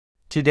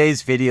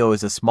Today's video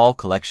is a small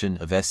collection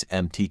of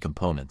SMT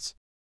components.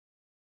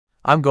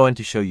 I'm going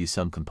to show you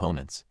some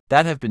components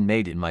that have been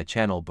made in my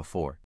channel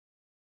before.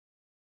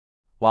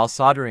 While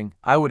soldering,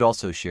 I would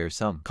also share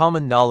some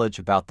common knowledge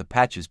about the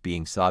patches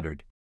being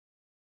soldered.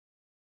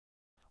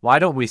 Why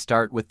don't we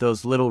start with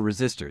those little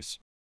resistors?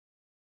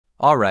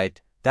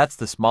 Alright, that's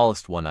the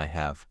smallest one I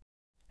have.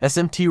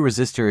 SMT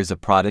resistor is a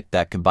product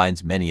that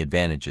combines many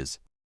advantages,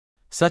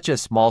 such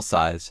as small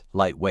size,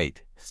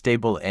 lightweight,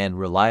 stable and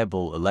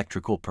reliable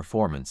electrical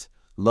performance,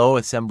 low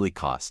assembly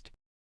cost,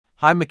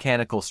 high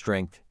mechanical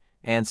strength,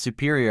 and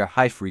superior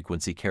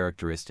high-frequency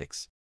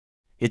characteristics.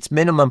 Its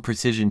minimum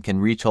precision can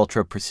reach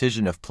ultra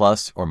precision of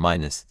plus or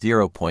minus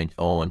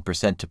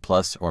 0.01% to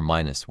plus or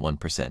minus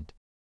 1%.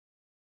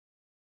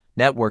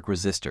 Network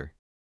resistor.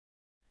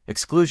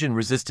 Exclusion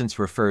resistance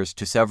refers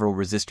to several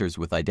resistors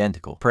with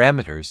identical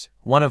parameters,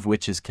 one of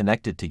which is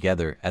connected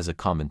together as a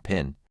common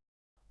pin,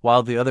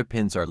 while the other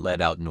pins are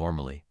let out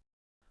normally.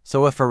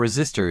 So if a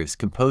resistor is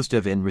composed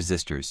of n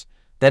resistors,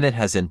 then it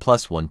has n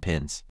plus 1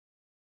 pins.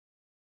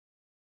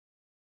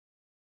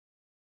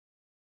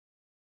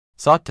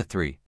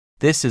 SMT.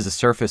 This is a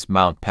surface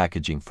mount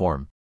packaging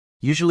form,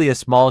 usually a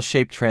small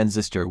shaped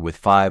transistor with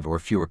 5 or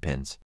fewer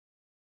pins.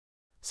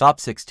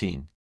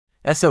 SOP16.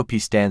 SOP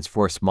stands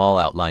for Small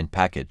Outline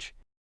Package,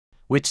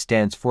 which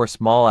stands for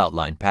Small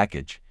Outline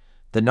Package.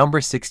 The number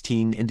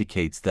 16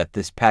 indicates that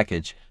this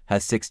package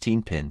has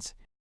 16 pins.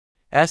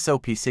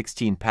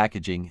 SOP16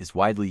 packaging is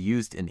widely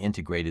used in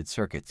integrated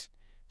circuits,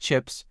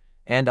 chips,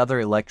 and other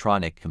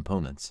electronic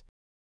components.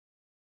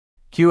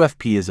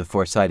 QFP is a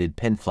 4-sided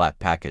pin flat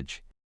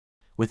package,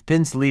 with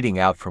pins leading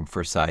out from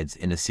 4 sides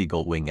in a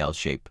seagull wing L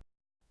shape.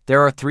 There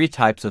are 3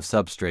 types of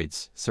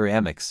substrates: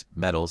 ceramics,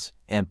 metals,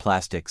 and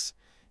plastics.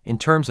 In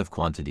terms of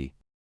quantity,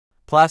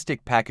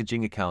 plastic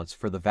packaging accounts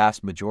for the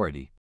vast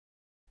majority.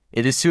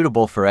 It is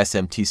suitable for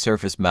SMT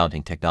surface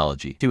mounting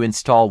technology to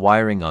install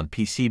wiring on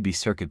PCB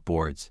circuit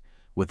boards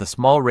with a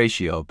small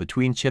ratio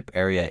between chip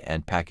area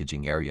and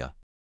packaging area.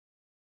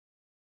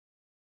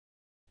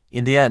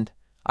 In the end,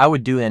 I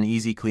would do an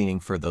easy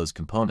cleaning for those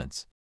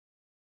components.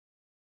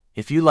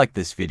 If you like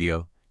this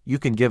video, you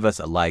can give us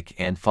a like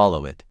and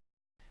follow it,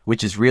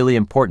 which is really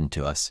important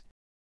to us.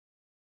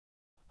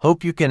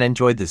 Hope you can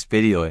enjoy this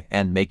video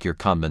and make your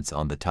comments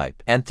on the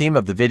type and theme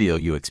of the video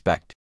you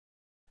expect.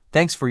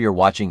 Thanks for your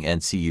watching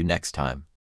and see you next time.